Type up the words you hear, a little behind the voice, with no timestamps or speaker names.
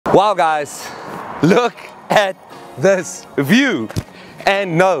Wow guys, look at this view.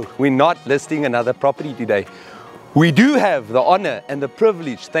 And no, we're not listing another property today. We do have the honor and the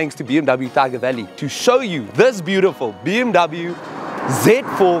privilege, thanks to BMW Tygervalley, to show you this beautiful BMW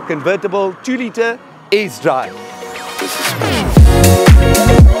Z4 convertible 2-liter ace drive. This is special.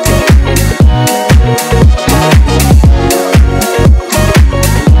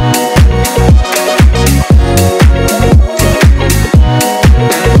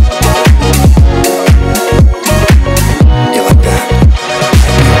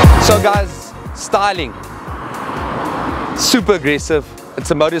 So guys, styling, super aggressive.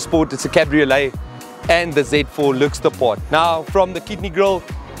 It's a motorsport, it's a cabriolet, and the Z4 looks the part. Now, from the kidney grille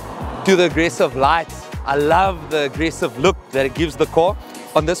to the aggressive lights, I love the aggressive look that it gives the car.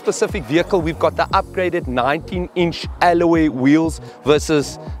 On this specific vehicle, we've got the upgraded 19-inch alloy wheels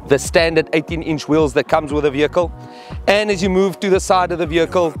versus the standard 18-inch wheels that comes with the vehicle. And as you move to the side of the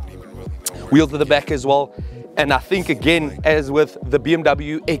vehicle, wheels to the back as well. And I think again, as with the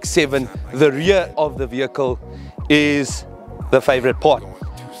BMW X7, the rear of the vehicle is the favorite part.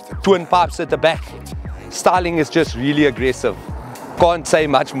 Twin pipes at the back. Styling is just really aggressive. Can't say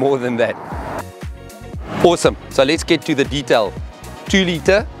much more than that. Awesome, so let's get to the detail.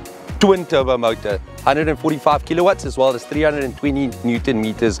 2-liter twin turbo motor, 145 kilowatts as well as 320 Newton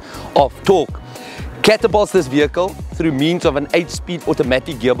meters of torque. Catapults this vehicle through means of an 8-speed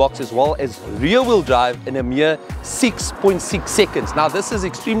automatic gearbox as well as rear-wheel drive in a mere 6.6 seconds. Now this is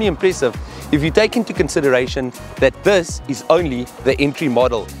extremely impressive if you take into consideration that this is only the entry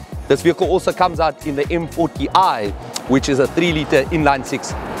model. This vehicle also comes out in the M40i, which is a 3-liter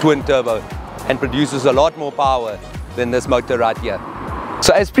inline-6 twin turbo and produces a lot more power than this motor right here.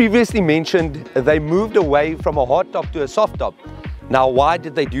 So as previously mentioned, they moved away from a hard top to a soft top. Now why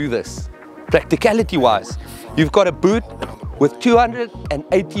did they do this? Practicality wise, you've got a boot with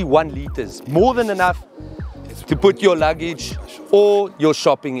 281 liters, more than enough to put your luggage or your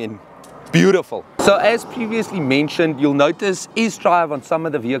shopping in. Beautiful. So as previously mentioned, you'll notice S-Drive on some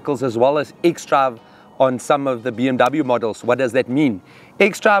of the vehicles as well as X-Drive on some of the BMW models. What does that mean?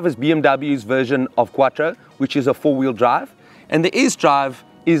 X-Drive is BMW's version of Quattro, which is a 4-wheel drive, and the S-Drive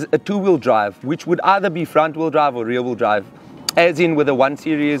is a 2-wheel drive, which would either be front-wheel drive or rear-wheel drive, as in with the 1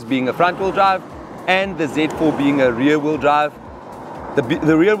 Series being a front-wheel drive and the Z4 being a rear-wheel drive.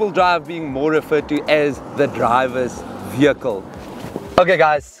 The rear-wheel drive being more referred to as the driver's vehicle. Okay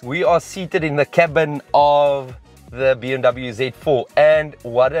guys, we are seated in the cabin of the BMW Z4 and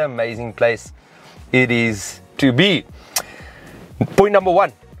what an amazing place it is to be. Point number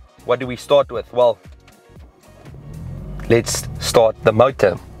one, what do we start with? Well, let's start the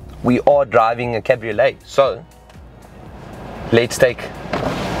motor. We are driving a cabriolet, so let's take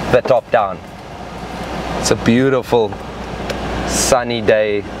the top down. It's a beautiful sunny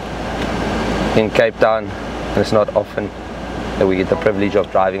day in Cape Town, and it's not often that we get the privilege of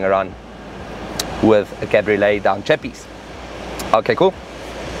driving around with a cabriolet down chappies. Okay, cool.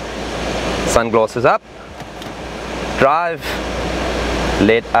 Sunglasses up. Drive.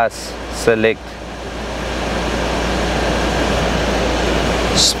 Let us select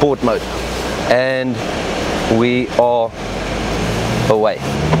sport mode, and we are away.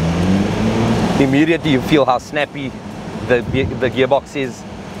 Immediately you feel how snappy the gearbox is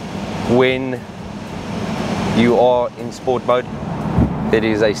when you are in sport mode. It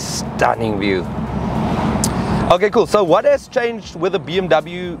is a stunning view. Okay, cool. So what has changed with the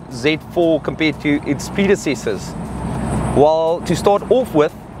BMW Z4 compared to its predecessors? Well, to start off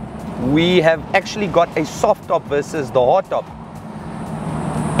with, we have actually got a soft top versus the hard top.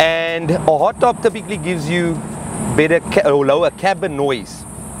 And a hard top typically gives you better or lower cabin noise,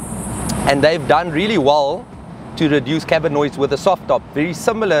 and they've done really well to reduce cabin noise with a soft top, very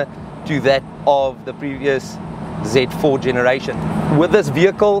similar to that of the previous Z4 generation. With this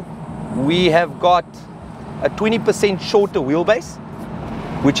vehicle, we have got a 20% shorter wheelbase,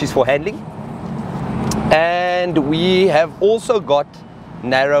 which is for handling, and we have also got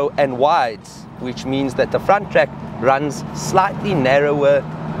narrow and wides, which means that the front track runs slightly narrower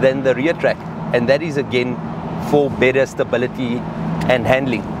than the rear track, and that is again for better stability and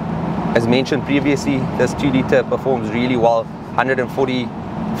handling. As mentioned previously, this 2-liter performs really well.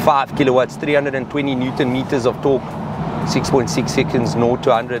 145 kilowatts, 320 Newton meters of torque, 6.6 seconds, 0 to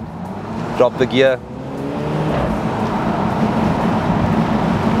 100. Drop the gear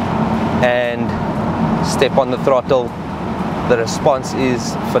and step on the throttle. The response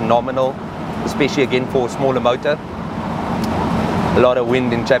is phenomenal, especially again for a smaller motor. A lot of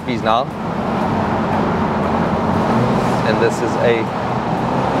wind in chappies now. And this is a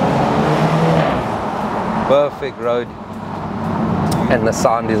perfect road and the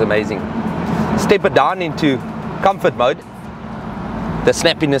sound is amazing. Step it down into comfort mode. The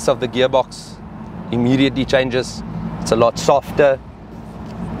snappiness of the gearbox immediately changes. It's a lot softer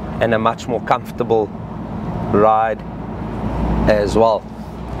and a much more comfortable ride as well.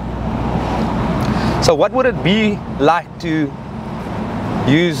 So what would it be like to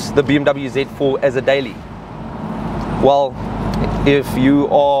use the BMW Z4 as a daily? Well, if you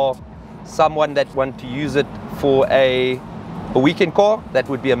are someone that want to use it for a weekend car, that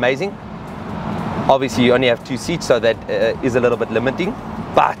would be amazing. Obviously you only have 2 seats, so that is a little bit limiting,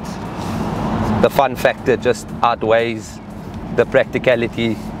 but the fun factor just outweighs the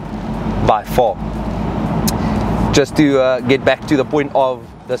practicality by far. Just to get back to the point of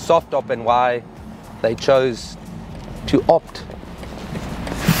the soft top and why they chose to opt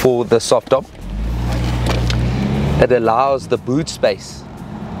for the soft top, it allows the boot space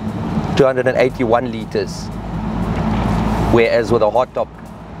 281 liters, whereas with a hard top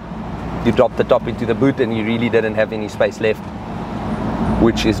you drop the top into the boot and you really didn't have any space left,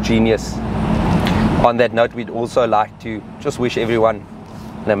 which is genius. On that note, we'd also like to just wish everyone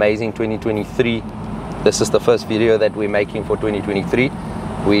an amazing 2023. This is the first video that we're making for 2023.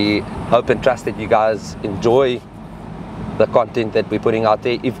 We hope and trust that you guys enjoy the content that we're putting out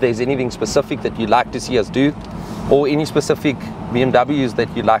there. If there's anything specific that you'd like to see us do, or any specific BMWs that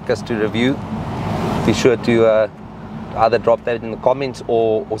you'd like us to review, be sure to either drop that in the comments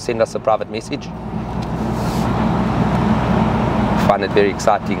or send us a private message. I find it very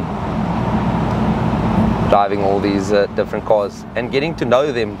exciting driving all these different cars and getting to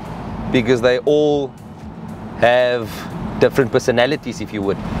know them, because they all have different personalities, if you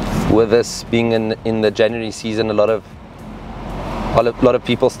would. With this being in the January season, a lot of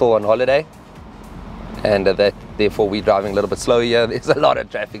people still on holiday, and that therefore we're driving a little bit slower here. There's a lot of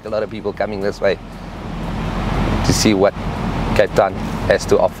traffic, a lot of people coming this way to see what Cape Town has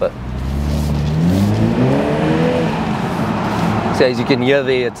to offer. So as you can hear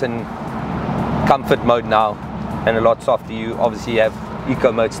there, it's in comfort mode now and a lot softer. You obviously have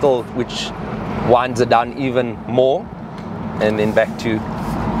eco mode still, which winds it down even more, and then back to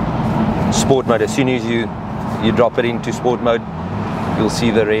sport mode. As soon as you drop it into sport mode, you'll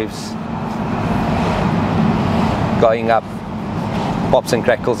see the revs going up, pops and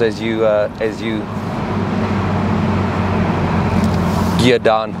crackles as you gear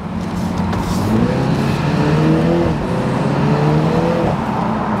down.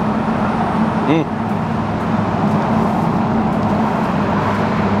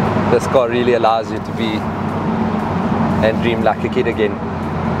 This car really allows you to be and dream like a kid again.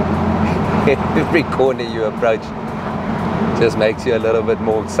 Every corner you approach just makes you a little bit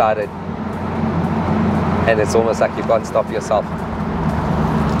more excited, and it's almost like you can't stop yourself.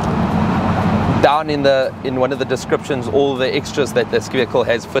 Down in one of the descriptions, all the extras that this vehicle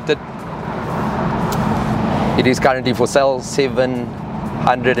has fitted. It is currently for sale,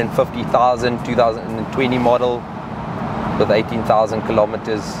 750,000, 2020 model, with 18,000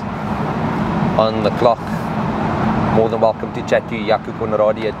 kilometers on the clock. More than welcome to chat to Jaco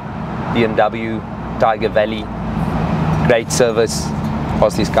Conradi at BMW Tygervalley. Great service.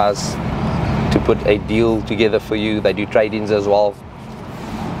 Ask these guys to put a deal together for you. They do trade-ins as well.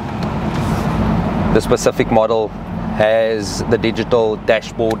 The specific model has the digital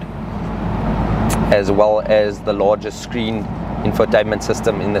dashboard as well as the largest screen infotainment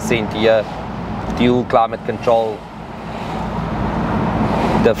system in the center here, dual climate control,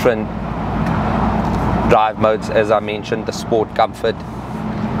 different drive modes as I mentioned, the sport, comfort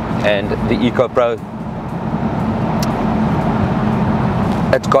and the Eco Pro.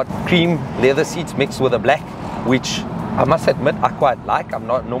 It's got cream leather seats mixed with a black, which I must admit I quite like. I'm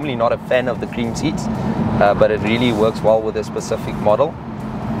normally not a fan of the cream seats, but it really works well with this specific model.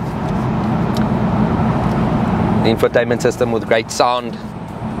 The infotainment system with great sound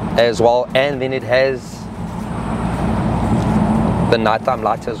as well, and then it has the nighttime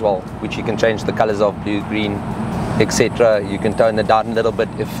lights as well, which you can change the colors of, blue, green, etc. You can tone it down a little bit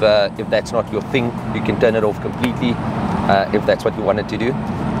if that's not your thing. You can turn it off completely if that's what you wanted to do.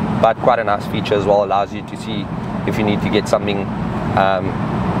 But quite a nice feature as well, allows you to see if you need to get something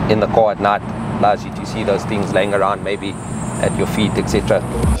in the car at night, allows you to see those things laying around maybe at your feet, etc.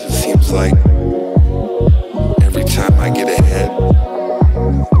 Seems like every time I get ahead,